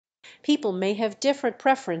People may have different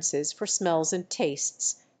preferences for smells and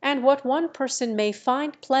tastes, and what one person may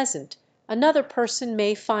find pleasant, another person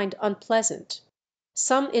may find unpleasant.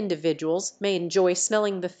 Some individuals may enjoy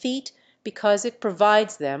smelling the feet because it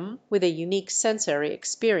provides them with a unique sensory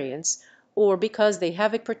experience, or because they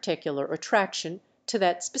have a particular attraction to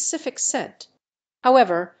that specific scent.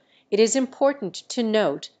 However, it is important to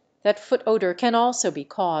note that foot odor can also be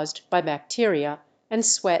caused by bacteria and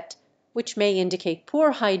sweat, which may indicate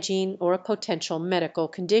poor hygiene or a potential medical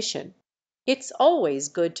condition. It's always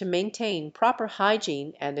good to maintain proper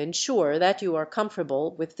hygiene and ensure that you are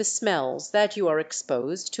comfortable with the smells that you are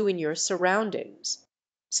exposed to in your surroundings.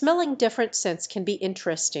 Smelling different scents can be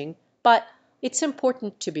interesting, but it's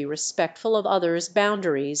important to be respectful of others'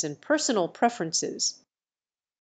 boundaries and personal preferences.